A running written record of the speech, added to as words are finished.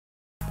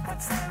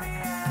What's the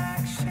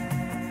reaction?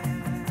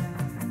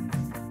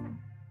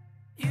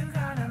 You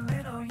got a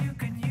little, you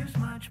could use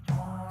much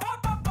more.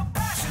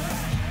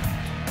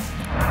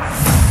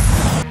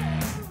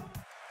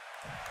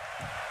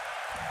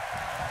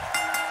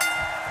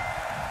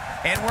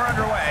 And we're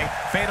underway.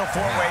 Fatal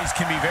four-ways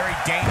can be very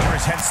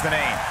dangerous, hence the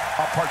name.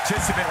 A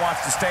participant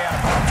wants to stay out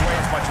of harm's way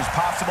as much as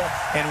possible,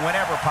 and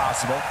whenever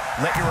possible,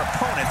 let your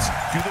opponents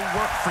do the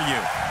work for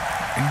you.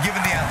 And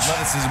given the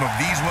athleticism of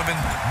these women,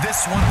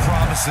 this one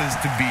promises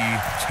to be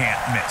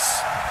can't miss.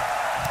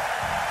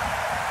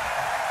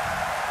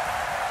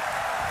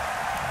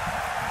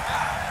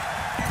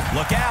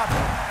 Look out.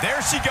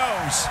 There she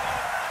goes.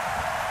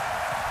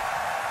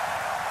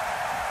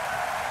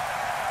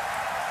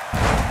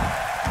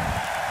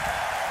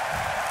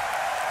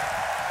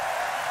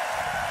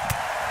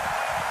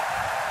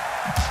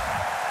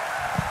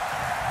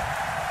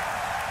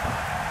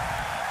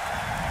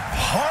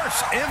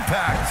 Harsh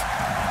impact.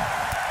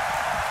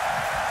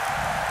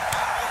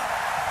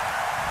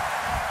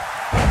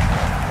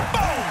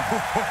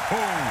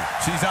 Boom!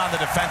 She's on the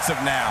defensive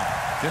now.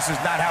 This is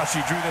not how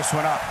she drew this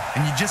one up.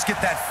 And you just get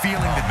that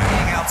feeling that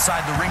being outside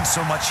the ring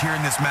so much here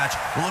in this match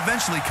will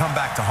eventually come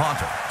back to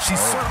haunt her. She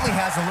certainly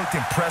hasn't looked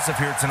impressive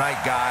here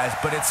tonight, guys,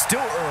 but it's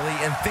still early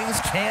and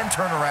things can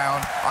turn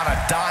around on a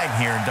dime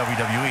here in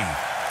WWE.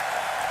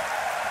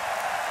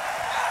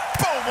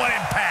 Boom, what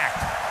impact!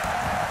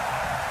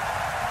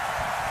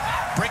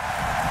 Break.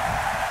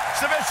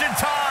 Submission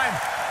time!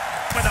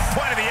 With the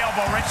point of the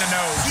elbow right in the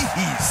nose.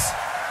 Jeez.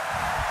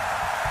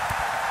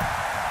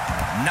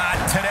 Not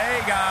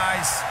today,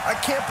 guys. I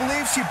can't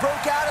believe she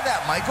broke out of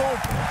that, Michael.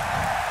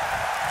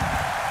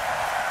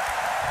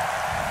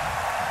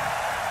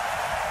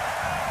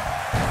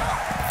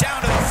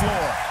 Down to the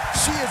floor.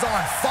 She is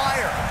on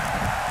fire.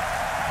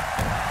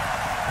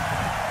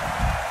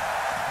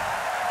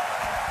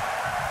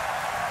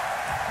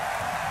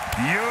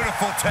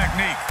 Beautiful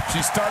technique.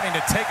 She's starting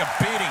to take a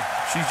beating.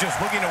 She's just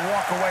looking to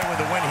walk away with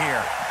the win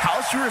here.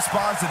 How she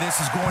responds to this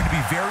is going to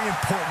be very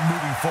important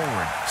moving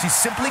forward. She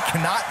simply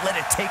cannot let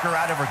it take her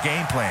out of her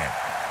game plan.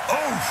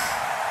 Oof.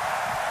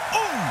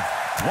 Ooh.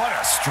 What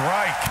a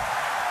strike.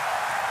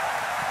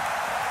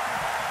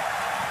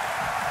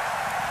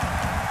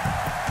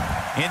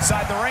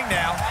 Inside the ring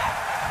now.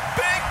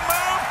 Big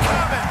move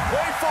coming.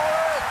 Wait for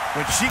it.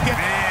 When she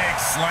gets... Big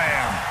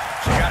slam.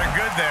 She got her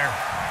good there.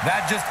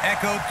 That just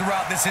echoed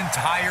throughout this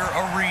entire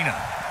arena.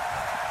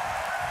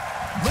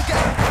 Look at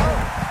her go.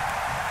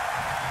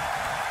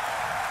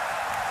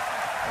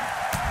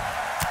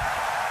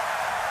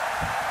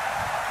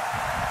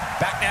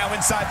 Back now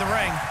inside the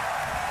ring.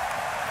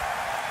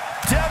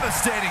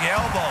 Devastating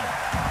elbow.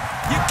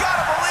 You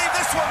gotta believe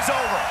this one's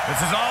over.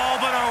 This is all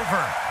but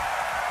over.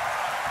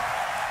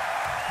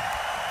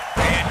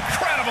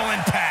 Incredible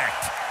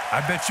impact. I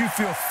bet you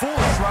feel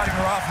foolish riding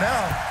her off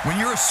now. When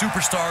you're a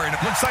superstar and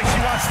it Looks like she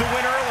wants to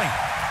win early.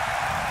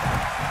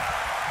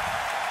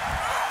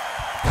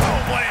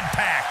 Oh, what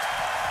impact.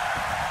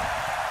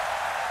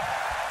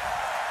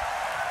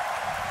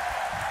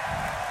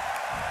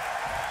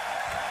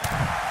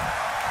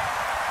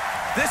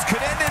 This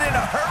could end it in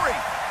a hurry.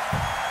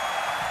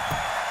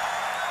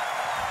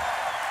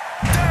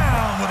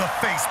 down with a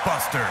face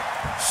buster.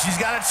 She's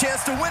got a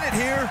chance to win it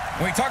here.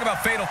 When we talk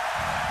about fatal,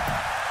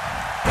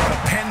 the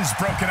pin's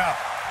broken up.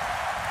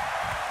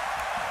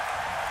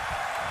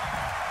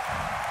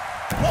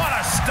 What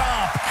a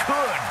stomp.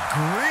 Good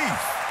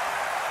grief.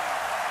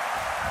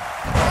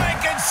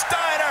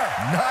 Frankensteiner.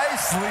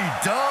 Nicely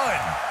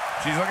done.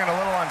 She's looking a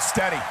little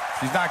unsteady.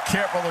 She's not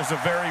careful. There's a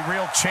very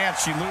real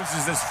chance she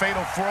loses this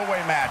fatal four-way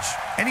match.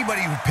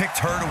 Anybody who picked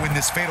her to win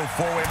this fatal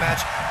four-way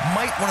match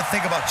might want to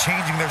think about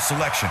changing their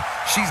selection.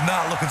 She's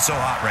not looking so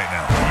hot right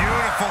now.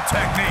 Beautiful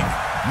technique.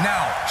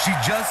 Now, she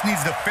just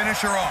needs to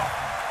finish her off.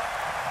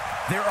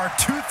 There are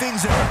two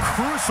things that are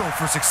crucial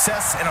for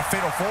success in a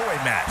fatal four-way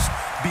match: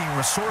 being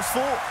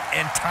resourceful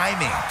and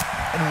timing.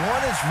 And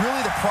one is really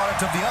the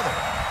product of the other.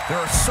 There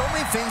are so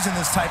many things in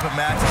this type of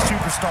match a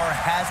superstar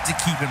has to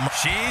keep in mind.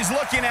 She's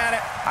looking at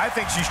it. I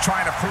think she's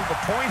trying to prove a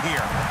point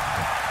here.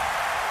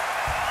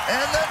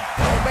 And then,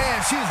 oh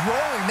man, she's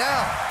rolling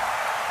now.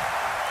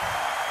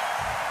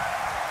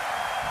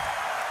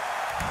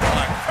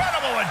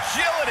 Incredible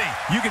agility.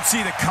 You can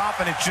see the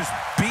confidence just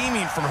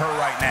beaming from her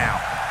right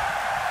now.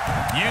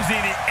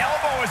 Using the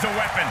elbow as a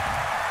weapon.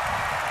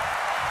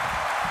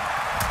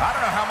 I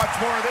don't know how much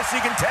more of this he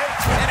can take.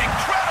 An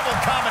incredible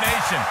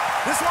combination.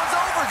 This one's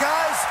over,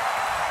 guys.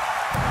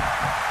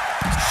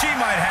 She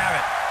might have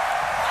it.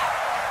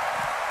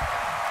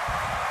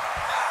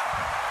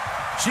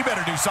 She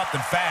better do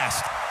something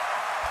fast.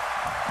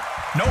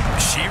 Nope,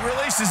 she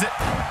releases it.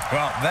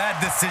 Well,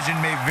 that decision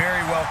may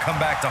very well come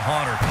back to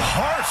haunt her.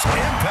 Harsh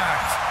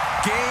impact.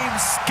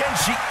 Games. Can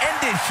she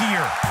end it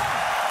here?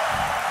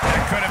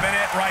 That could have been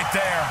it right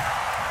there.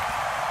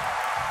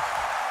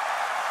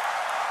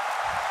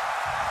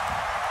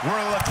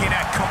 We're looking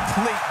at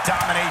complete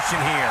domination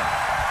here.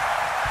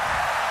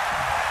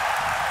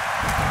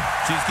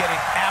 She's getting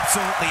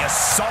absolutely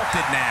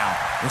assaulted now.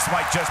 This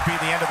might just be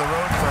the end of the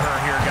road for her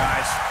here,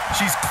 guys.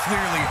 She's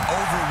clearly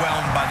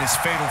overwhelmed by this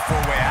fatal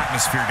four-way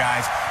atmosphere,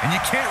 guys, and you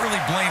can't really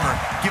blame her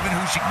given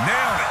who she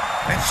nailed it.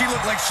 And she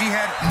looked like she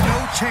had no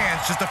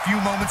chance just a few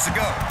moments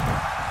ago.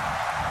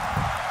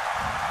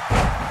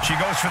 She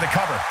goes for the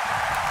cover.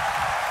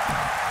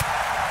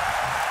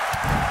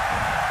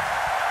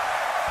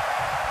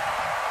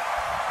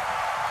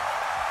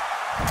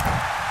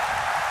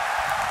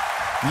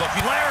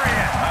 Looking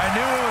lariat. I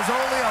knew it was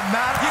only a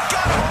matter. You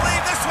gotta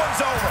believe this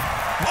one's over.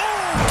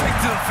 Ooh, kick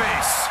to the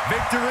face.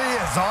 Victory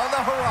is on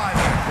the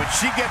horizon. When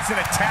she gets in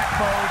attack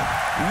mode,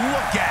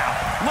 look out.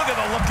 Look at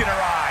the look in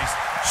her eyes.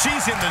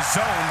 She's in the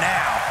zone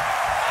now.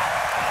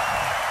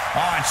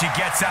 Oh, and she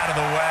gets out of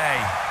the way.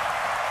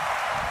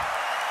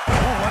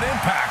 Ooh, what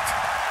impact.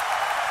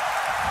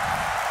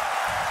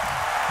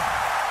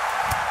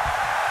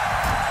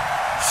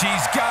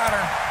 She's got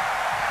her.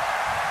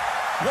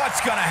 What's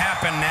gonna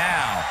happen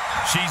now?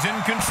 She's in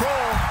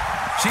control.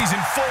 She's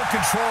in full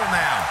control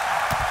now.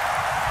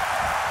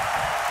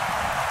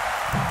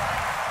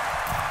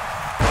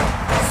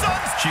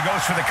 She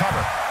goes for the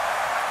cover.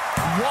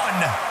 1,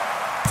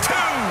 2.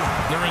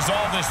 The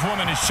resolve this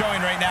woman is showing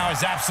right now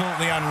is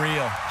absolutely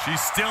unreal. She's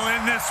still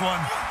in this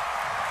one.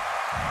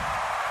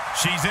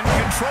 She's in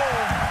control.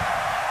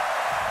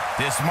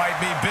 This might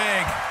be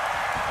big.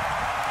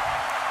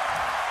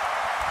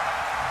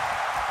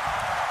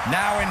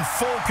 Now in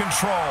full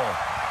control.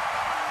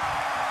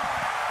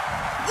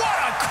 What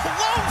a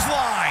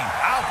clothesline!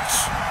 Ouch!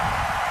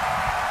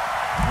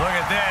 Look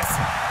at this.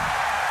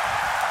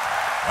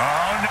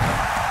 Oh,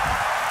 no.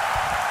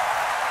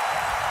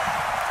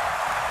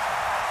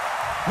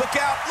 Look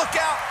out, look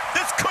out.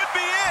 This could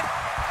be it.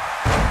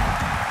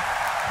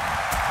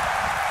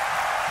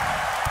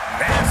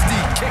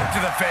 Nasty kick to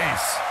the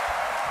face.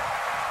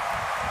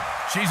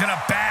 She's in a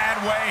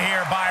bad way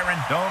here, Byron.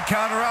 Don't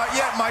count her out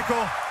yet,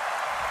 Michael.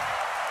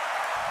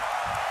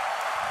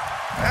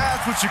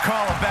 That's what you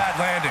call a bad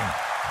landing.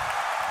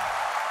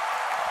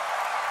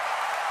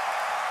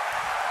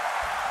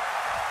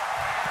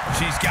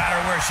 She's got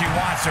her where she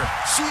wants her.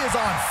 She is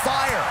on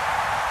fire.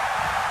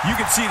 You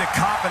can see the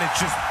confidence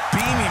just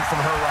beaming from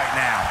her right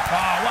now.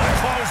 Oh, what a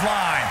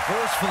clothesline.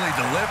 Forcefully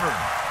delivered.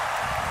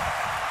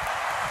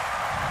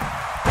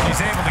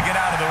 She's able to get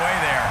out of the way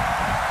there.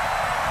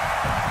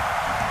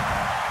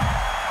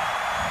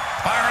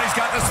 Byron, he's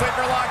got the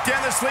sleeper locked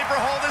in. The sleeper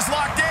hold is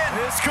locked in.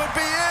 This could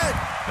be it.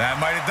 That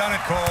might have done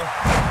it, Cole.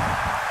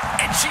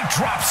 And she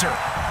drops her.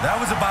 That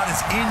was about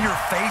as in your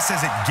face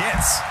as it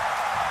gets.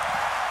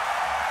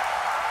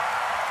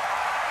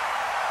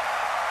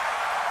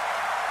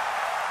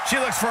 She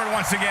looks for it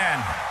once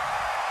again.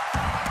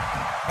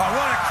 Oh,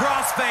 what a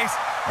crossface.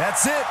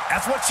 That's it.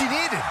 That's what she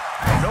needed.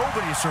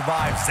 Nobody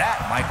survives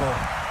that, Michael.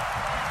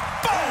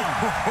 Boom!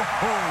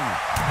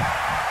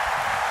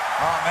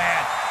 Oh,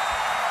 man.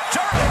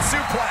 German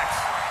suplex.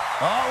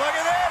 Oh, look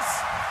at this.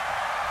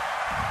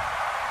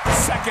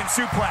 Second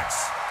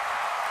suplex.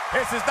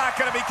 This is not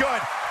going to be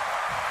good.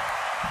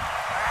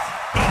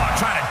 Oh,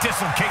 trying to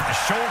dislocate the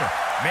shoulder.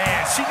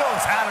 Man, she knows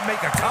how to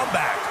make a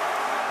comeback.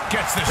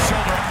 Gets the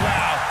shoulder up.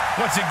 Wow.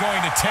 What's it going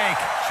to take?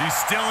 She's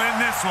still in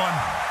this one.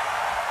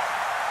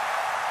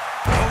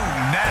 Oh,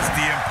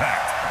 nasty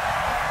impact.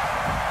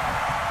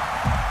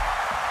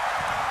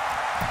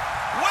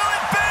 Will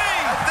it be?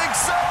 I think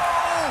so.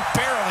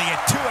 Barely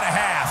at 2.5.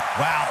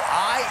 Wow,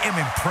 I am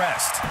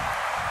impressed.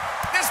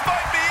 This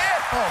might be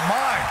it. Oh,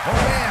 my. Oh,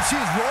 man,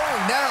 she's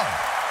rolling now.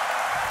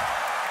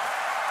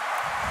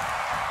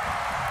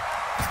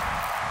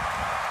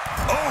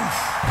 Oof.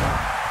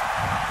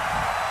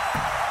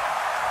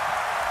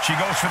 She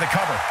goes for the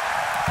cover.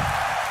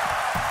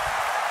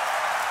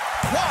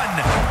 1.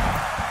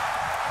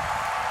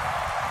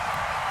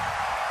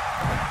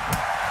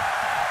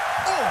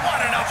 Oh, what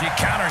enough. She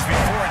counters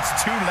before it's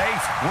too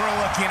late. We're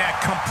looking at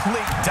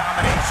complete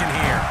domination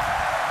here.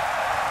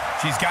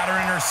 She's got her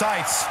in her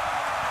sights.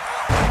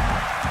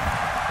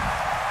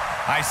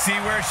 I see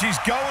where she's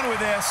going with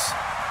this.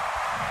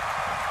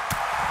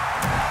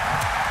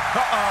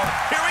 Uh-oh.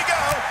 Here we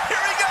go.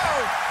 Here we go.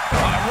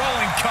 A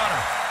rolling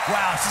cutter.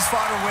 Wow, she's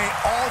fought her way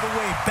all the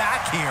way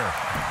back here.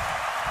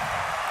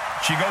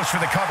 She goes for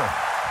the cover.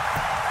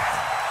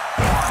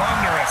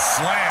 Thunderous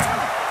slam.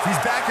 She's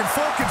back in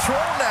full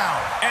control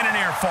now. And an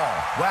air fall.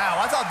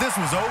 Wow, I thought this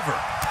was over.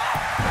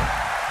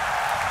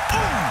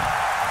 Ooh.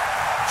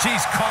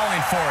 She's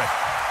calling for it.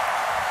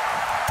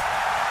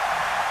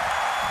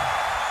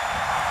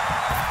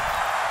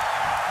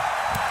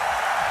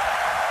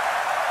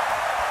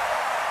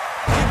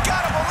 You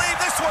gotta believe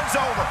this one's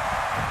over.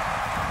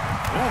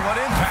 Ooh, what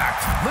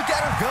impact. Look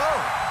at her go.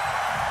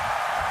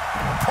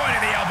 Point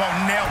of the elbow,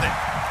 nailed it.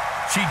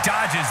 She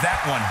dodges that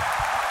one.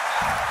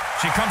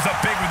 She comes up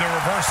big with a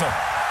reversal.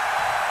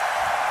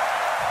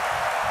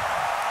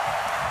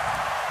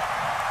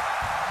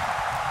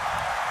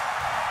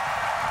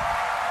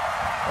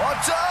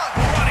 Watch out.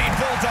 Running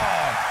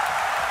bulldog.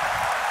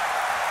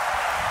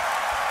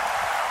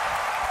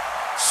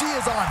 She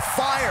is on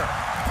fire.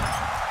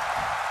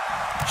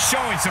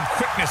 Showing some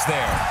quickness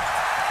there.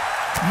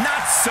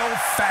 Not so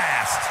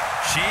fast.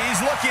 She's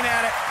looking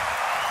at it.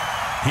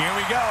 Here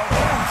we go.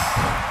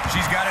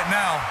 She's got it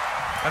now.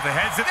 At the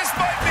heads, this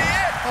might be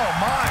it. Oh,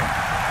 my.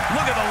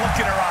 Look at the look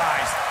in her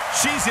eyes.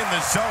 She's in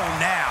the zone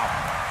now.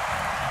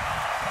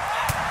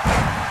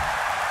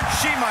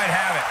 She might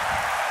have it.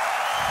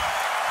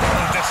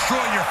 It'll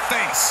destroy your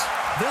face.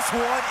 This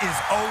one is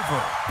over.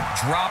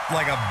 Dropped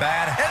like a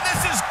bad... And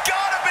this has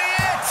got to be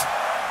it.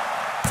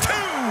 2.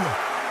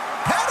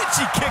 How did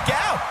she kick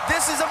out?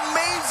 This is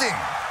amazing.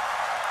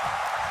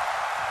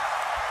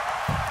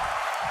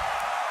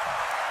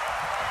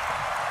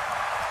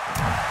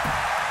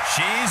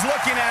 She's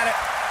looking at it.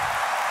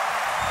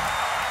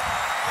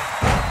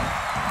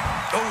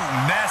 Oh,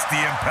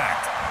 nasty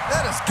impact.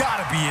 That has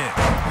got to be it.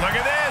 Look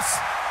at this.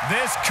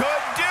 This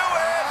could do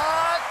it.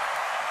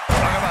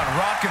 Talk about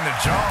rocking the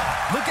jaw.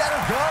 Look at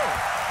her go.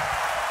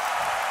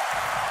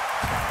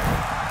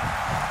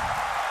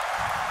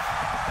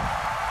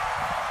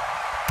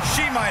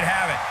 She might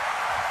have it.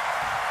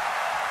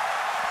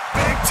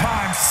 Big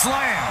time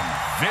slam.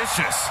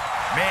 Vicious.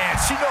 Man,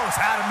 she knows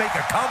how to make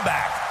a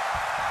comeback.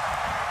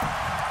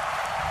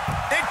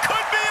 It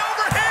could be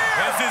over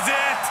here. This is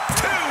it.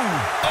 2.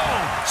 Oh,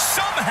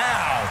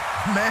 somehow.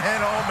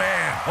 Man, oh,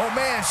 man. Oh,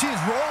 man, she's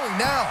rolling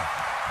now.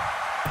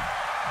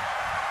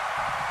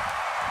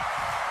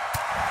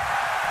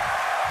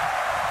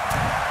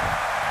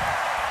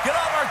 Get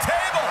on our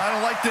table. I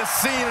don't like this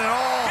scene at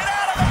all. Get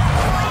out of the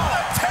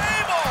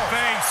table.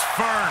 Face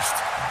first.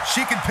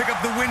 She can pick up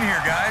the win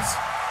here, guys.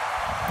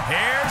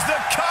 Here's the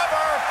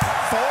cover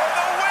for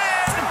the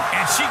win.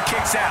 And she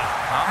kicks out.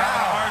 I'm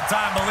having a hard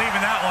time believing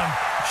that one.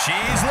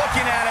 She's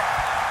looking at it.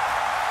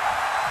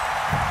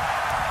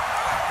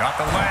 Got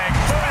the leg.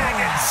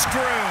 Banging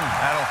screw.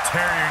 That'll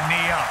tear your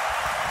knee up.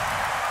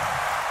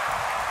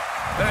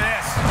 Look at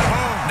this.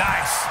 Boom.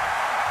 Nice.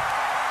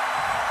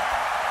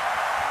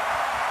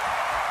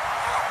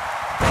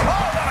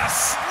 Oh, what a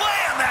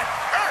slam. That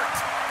hurt.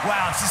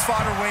 Wow, she's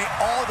fought her way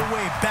all the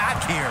way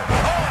back here.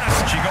 Oh, and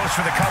she goes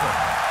for the cover.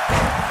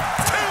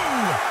 2.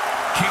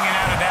 Kicking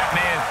out of that,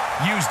 man.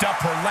 Used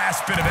up her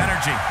last bit of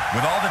energy.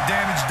 With all the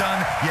damage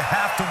done, you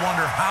have to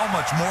wonder how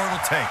much more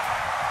it'll take.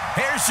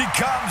 Here she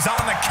comes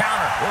on the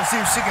counter. We'll see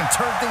if she can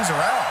turn things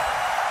around.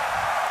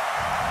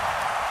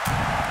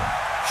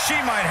 She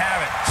might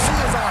have it. She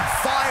is on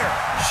fire.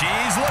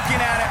 She's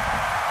looking at it.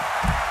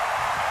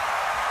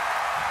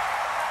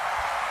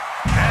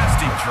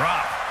 Nasty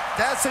drop.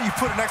 That's how you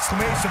put an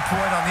exclamation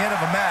point on the end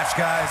of a match,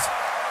 guys.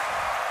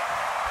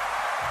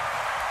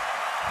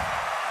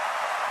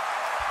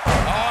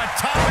 Oh,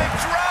 atomic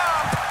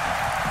drop.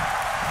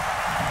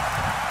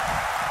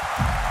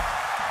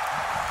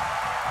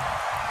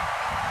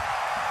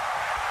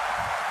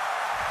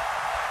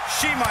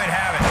 She might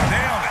have it.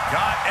 Nailed it.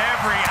 Got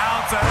every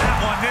ounce of that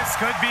one. This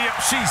could be it.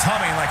 She's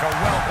humming like a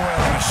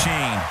well-oiled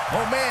machine.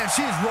 Oh, man,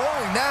 she's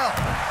rolling now.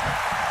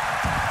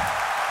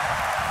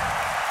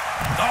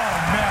 Oh,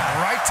 man,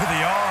 right to the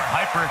arm.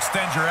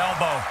 Hyperextend your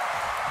elbow.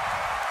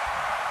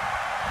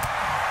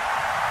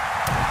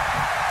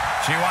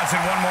 She wants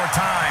it one more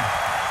time.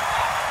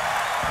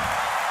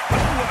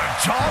 Ooh, what a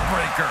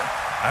jawbreaker.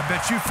 I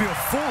bet you feel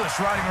foolish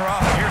riding her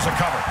off. Here's a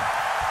cover.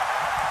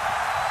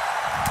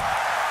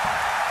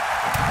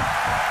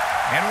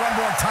 And one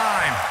more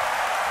time.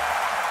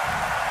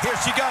 Here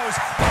she goes.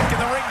 Back in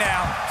the ring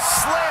now.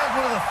 Slammed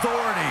with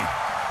authority.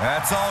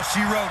 That's all she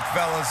wrote,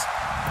 fellas.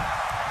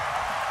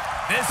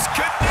 This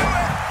could do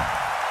it.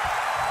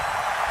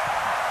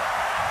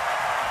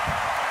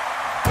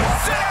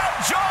 Sit-out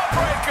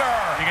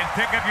jawbreaker. You can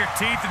pick up your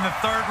teeth in the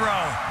 3rd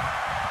row.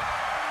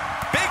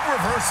 Big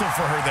reversal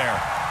for her there.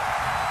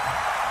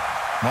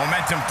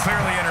 Momentum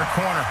clearly in her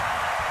corner.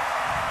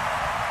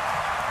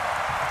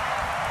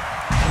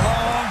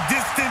 Long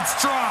distance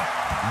drop.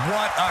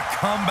 What a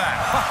comeback.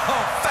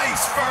 Oh,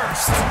 face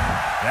first.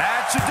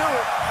 That should do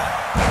it.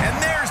 And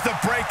there's the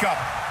breakup,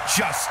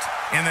 just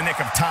in the nick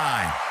of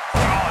time.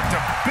 Oh,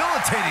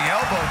 debilitating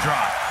elbow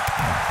drop.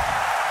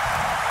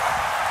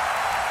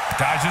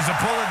 Dodges a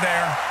bullet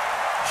there.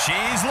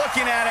 She's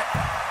looking at it.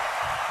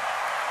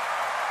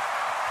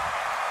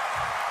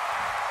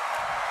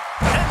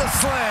 And the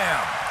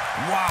slam.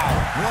 Wow,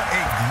 what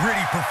a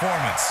gritty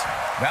performance.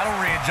 That'll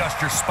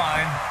readjust your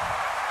spine.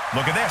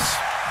 Look at this.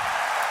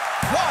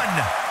 1,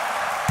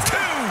 2,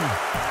 3.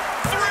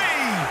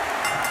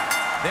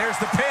 There's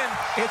the pin.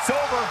 It's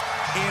over.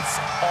 It's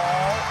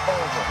all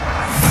over.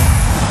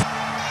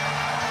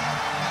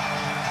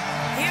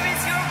 Here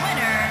is your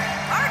winner,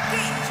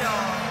 Archangel.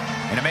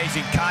 An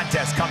amazing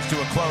contest comes to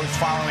a close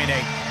following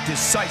a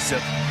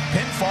decisive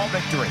pinfall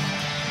victory.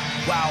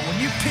 Wow, when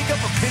you pick up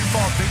a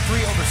pinfall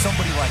victory over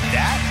somebody like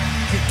that,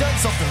 you've done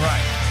something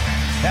right.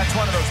 That's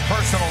one of those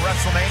personal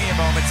WrestleMania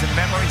moments and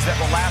memories that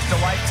will last a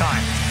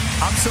lifetime.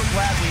 I'm so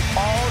glad we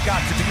all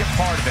got to be a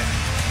part of it.